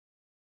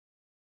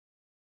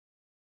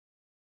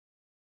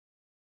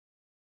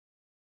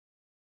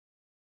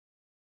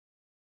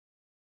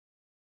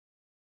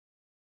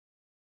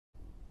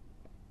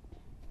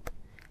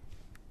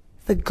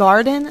The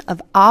Garden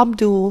of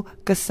Abdul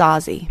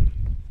Gasazi.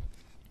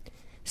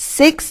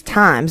 6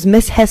 times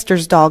Miss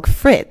Hester's dog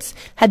Fritz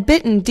had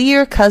bitten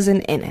dear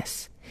cousin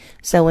Ennis.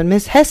 So when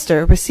Miss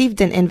Hester received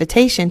an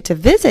invitation to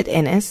visit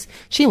Ennis,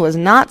 she was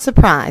not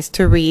surprised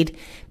to read,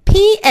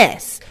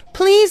 "P.S.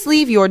 Please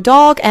leave your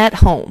dog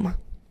at home."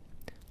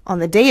 On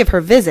the day of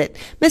her visit,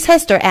 Miss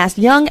Hester asked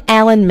young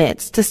Alan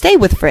Mitz to stay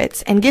with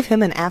Fritz and give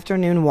him an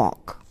afternoon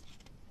walk.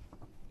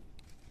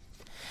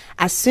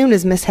 As soon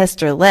as Miss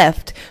Hester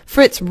left,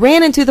 Fritz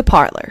ran into the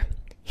parlor.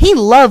 He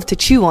loved to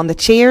chew on the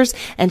chairs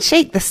and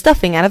shake the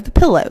stuffing out of the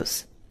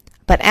pillows.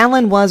 But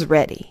Alan was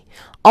ready.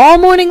 All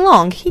morning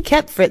long he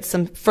kept Fritz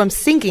from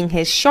sinking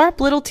his sharp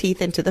little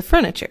teeth into the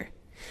furniture.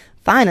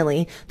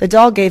 Finally, the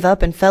dog gave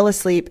up and fell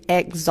asleep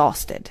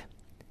exhausted.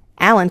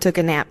 Alan took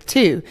a nap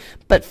too,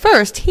 but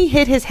first he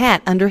hid his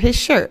hat under his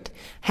shirt,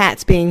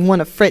 hats being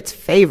one of Fritz's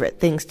favorite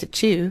things to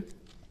chew.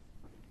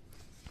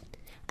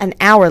 An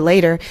hour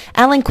later,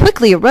 Alan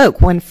quickly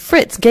awoke when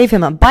Fritz gave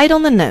him a bite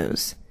on the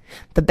nose.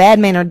 The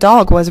bad-mannered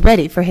dog was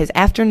ready for his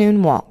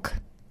afternoon walk.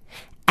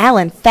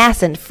 Alan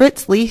fastened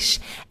Fritz's leash,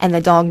 and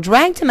the dog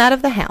dragged him out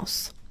of the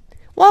house.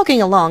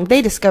 Walking along,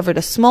 they discovered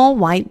a small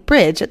white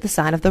bridge at the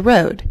side of the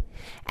road.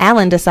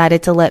 Alan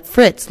decided to let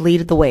Fritz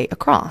lead the way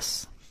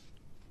across.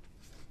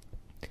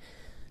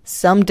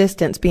 Some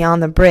distance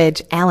beyond the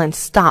bridge, Alan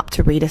stopped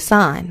to read a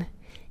sign.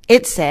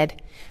 It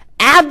said,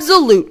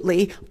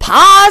 "Absolutely,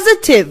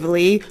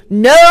 positively,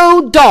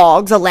 no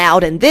dogs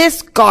allowed in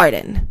this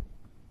garden."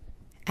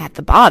 At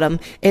the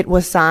bottom, it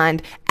was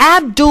signed,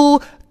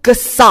 "Abdul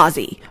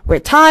Gasazi,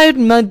 retired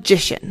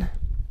magician."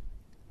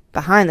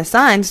 Behind the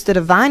sign stood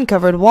a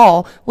vine-covered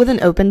wall with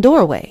an open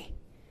doorway.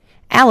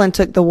 Alan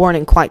took the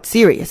warning quite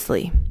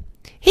seriously.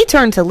 He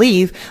turned to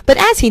leave, but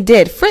as he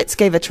did, Fritz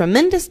gave a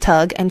tremendous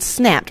tug and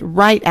snapped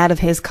right out of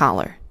his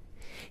collar.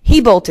 He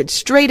bolted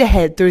straight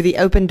ahead through the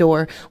open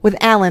door, with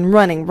Alan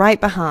running right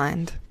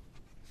behind.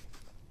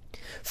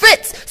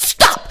 "Fritz,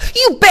 stop,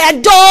 you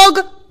bad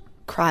dog!"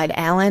 cried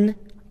Alan,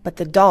 but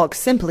the dog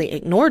simply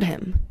ignored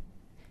him.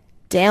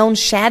 Down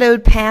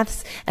shadowed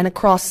paths and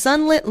across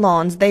sunlit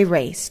lawns they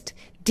raced,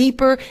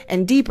 deeper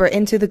and deeper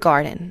into the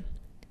garden.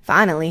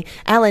 Finally,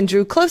 Alan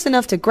drew close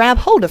enough to grab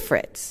hold of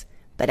Fritz,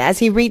 but as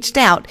he reached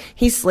out,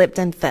 he slipped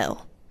and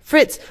fell.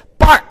 Fritz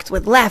barked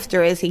with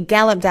laughter as he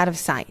galloped out of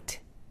sight.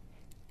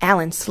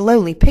 Alan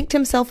slowly picked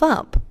himself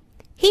up.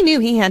 He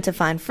knew he had to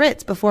find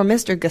Fritz before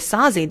Mr.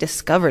 Gasazi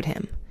discovered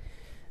him.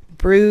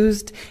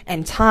 Bruised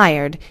and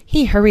tired,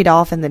 he hurried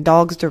off in the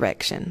dog's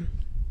direction.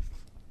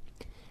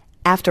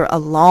 After a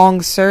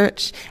long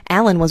search,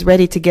 Alan was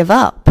ready to give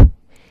up.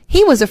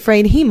 He was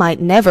afraid he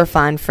might never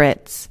find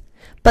Fritz.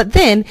 But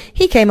then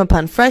he came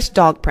upon fresh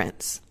dog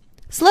prints.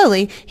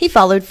 Slowly, he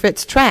followed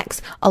Fritz's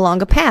tracks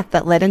along a path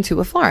that led into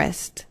a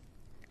forest.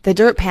 The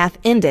dirt path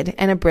ended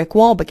and a brick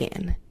wall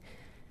began.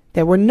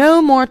 There were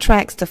no more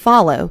tracks to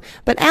follow,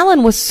 but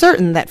Alan was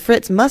certain that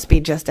Fritz must be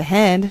just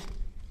ahead.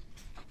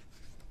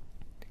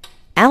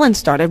 Alan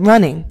started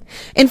running.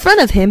 In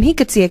front of him, he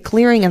could see a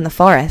clearing in the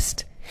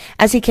forest.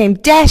 As he came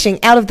dashing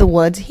out of the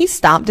woods, he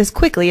stopped as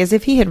quickly as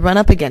if he had run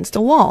up against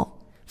a wall.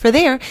 For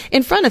there,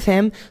 in front of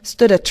him,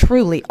 stood a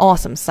truly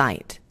awesome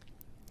sight.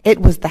 It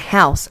was the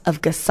house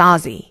of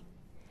Gasazi.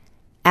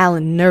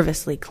 Alan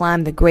nervously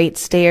climbed the great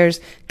stairs,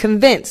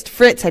 convinced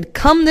Fritz had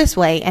come this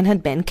way and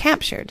had been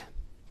captured.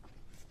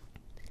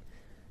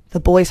 The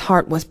boy's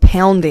heart was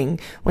pounding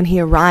when he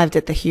arrived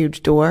at the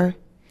huge door.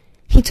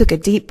 He took a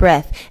deep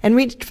breath and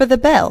reached for the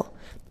bell,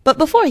 but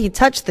before he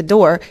touched the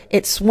door,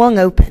 it swung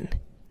open.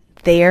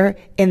 There,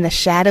 in the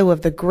shadow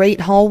of the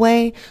great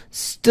hallway,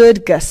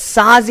 stood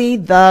Gasazi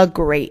the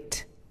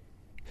Great.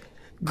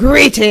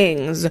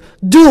 "Greetings!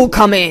 Do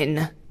come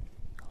in!"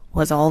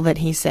 was all that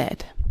he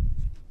said.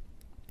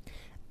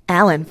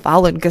 Alan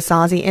followed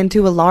Gasazi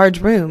into a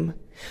large room.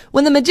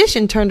 When the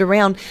magician turned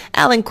around,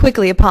 Alan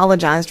quickly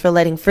apologized for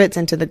letting Fritz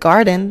into the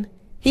garden.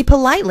 He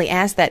politely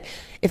asked that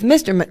if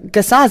Mr.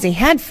 Gasazi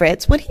had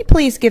Fritz, would he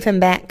please give him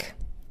back?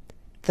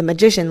 The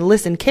magician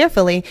listened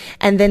carefully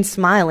and then,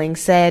 smiling,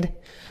 said,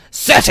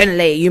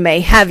 "Certainly you may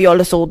have your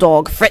little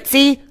dog,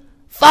 Fritzy.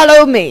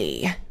 Follow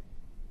me."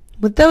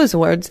 With those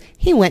words,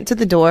 he went to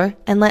the door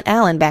and let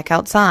Alan back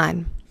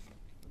outside.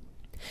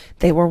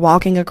 They were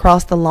walking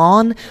across the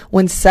lawn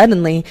when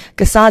suddenly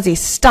Gasazi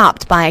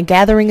stopped by a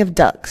gathering of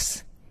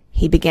ducks.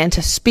 He began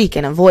to speak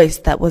in a voice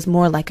that was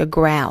more like a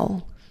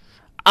growl.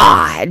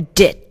 "I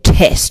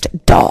detest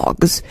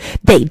dogs.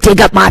 They dig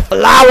up my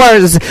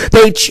flowers.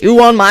 They chew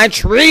on my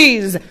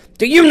trees.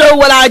 Do you know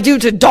what I do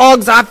to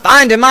dogs I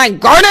find in my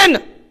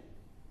garden?"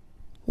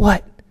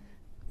 "What?"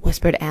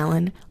 whispered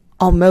Alan,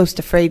 almost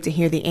afraid to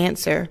hear the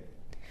answer.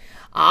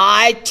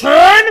 "I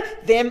turn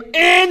them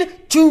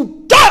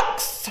into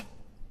ducks!"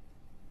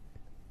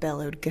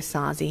 bellowed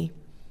Gasazi.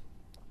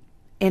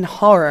 In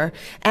horror,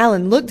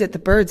 Alan looked at the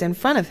birds in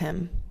front of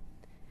him.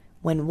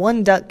 When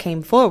one duck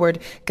came forward,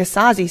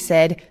 Gasazi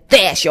said,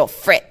 "There's your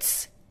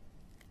Fritz."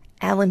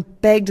 Alan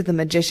begged the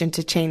magician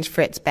to change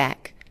Fritz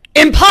back.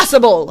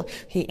 "Impossible,"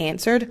 he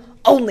answered.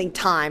 "Only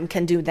time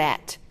can do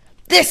that.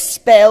 This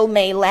spell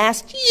may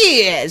last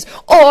years,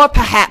 or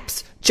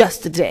perhaps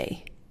just a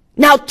day.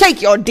 Now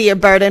take your dear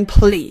bird and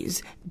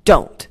please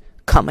don't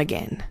come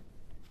again."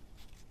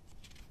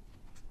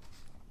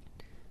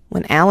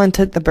 When Alan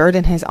took the bird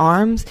in his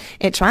arms,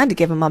 it tried to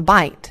give him a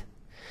bite.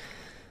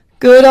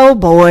 "Good old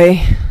boy,"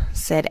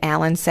 said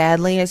Alan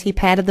sadly as he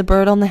patted the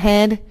bird on the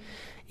head.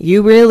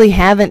 "You really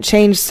haven't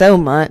changed so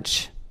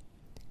much."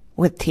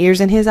 With tears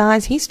in his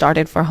eyes, he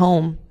started for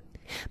home.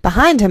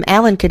 Behind him,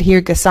 Alan could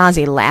hear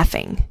Gasazi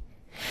laughing.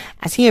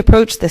 As he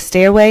approached the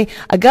stairway,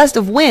 a gust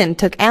of wind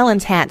took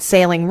Alan's hat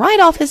sailing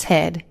right off his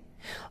head.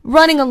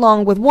 Running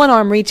along with one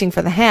arm reaching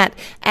for the hat,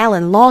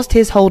 Alan lost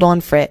his hold on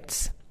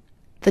Fritz.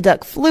 The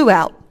duck flew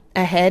out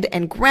ahead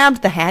and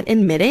grabbed the hat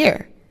in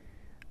midair.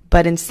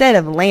 But instead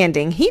of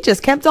landing, he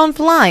just kept on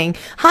flying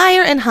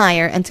higher and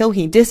higher until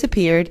he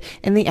disappeared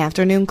in the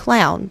afternoon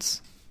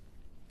clouds.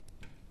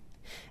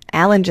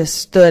 Alan just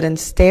stood and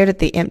stared at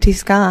the empty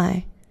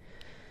sky.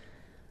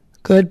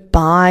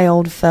 "Goodbye,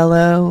 old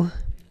fellow,"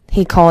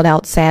 he called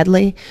out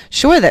sadly,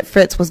 sure that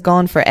Fritz was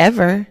gone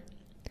forever.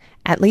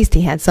 At least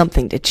he had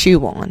something to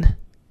chew on.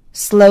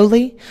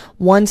 Slowly,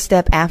 one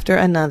step after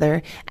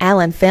another,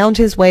 Alan found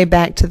his way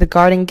back to the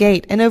garden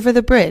gate and over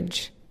the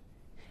bridge.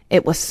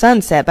 It was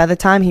sunset by the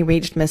time he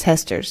reached Miss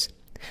Hester's.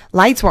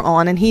 Lights were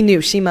on, and he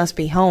knew she must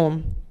be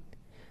home.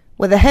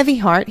 With a heavy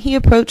heart, he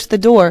approached the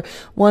door,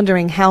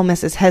 wondering how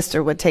Mrs.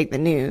 Hester would take the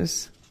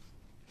news.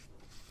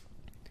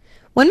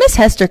 When Miss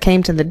Hester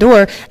came to the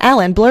door,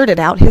 Alan blurted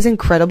out his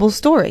incredible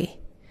story.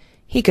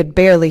 He could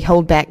barely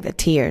hold back the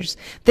tears.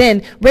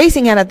 Then,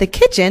 racing out of the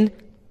kitchen,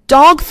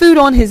 dog food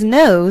on his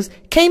nose,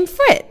 came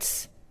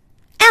Fritz.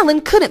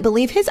 Alan couldn't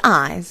believe his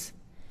eyes.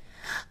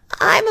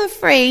 "I'm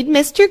afraid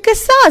Mr.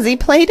 Gasazi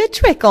played a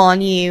trick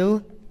on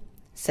you,"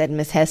 said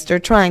Miss Hester,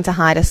 trying to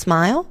hide a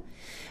smile.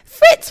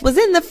 "Fritz was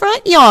in the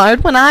front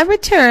yard when I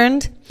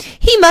returned.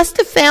 He must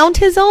have found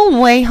his own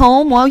way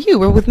home while you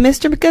were with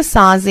Mr.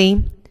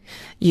 Gasazi.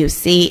 You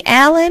see,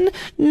 Alan,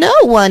 no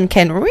one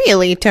can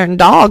really turn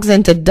dogs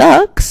into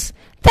ducks.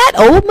 That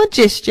old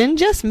magician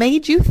just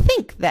made you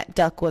think that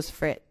duck was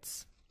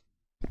Fritz."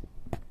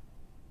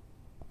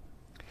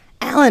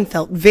 Alan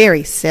felt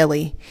very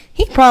silly.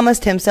 He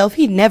promised himself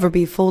he'd never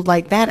be fooled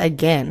like that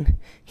again.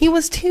 He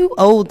was too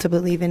old to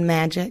believe in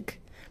magic.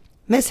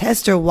 Miss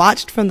Hester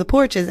watched from the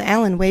porch as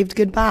Alan waved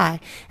goodbye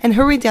and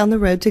hurried down the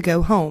road to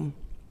go home.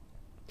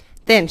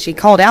 Then she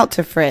called out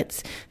to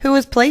Fritz, who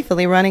was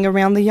playfully running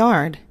around the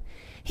yard.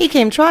 He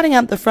came trotting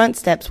up the front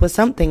steps with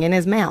something in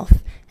his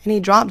mouth, and he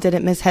dropped it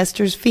at Miss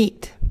Hester's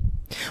feet.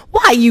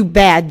 "Why, you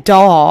bad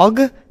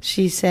dog,"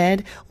 she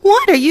said,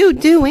 "what are you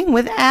doing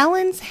with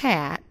Alan's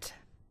hat?"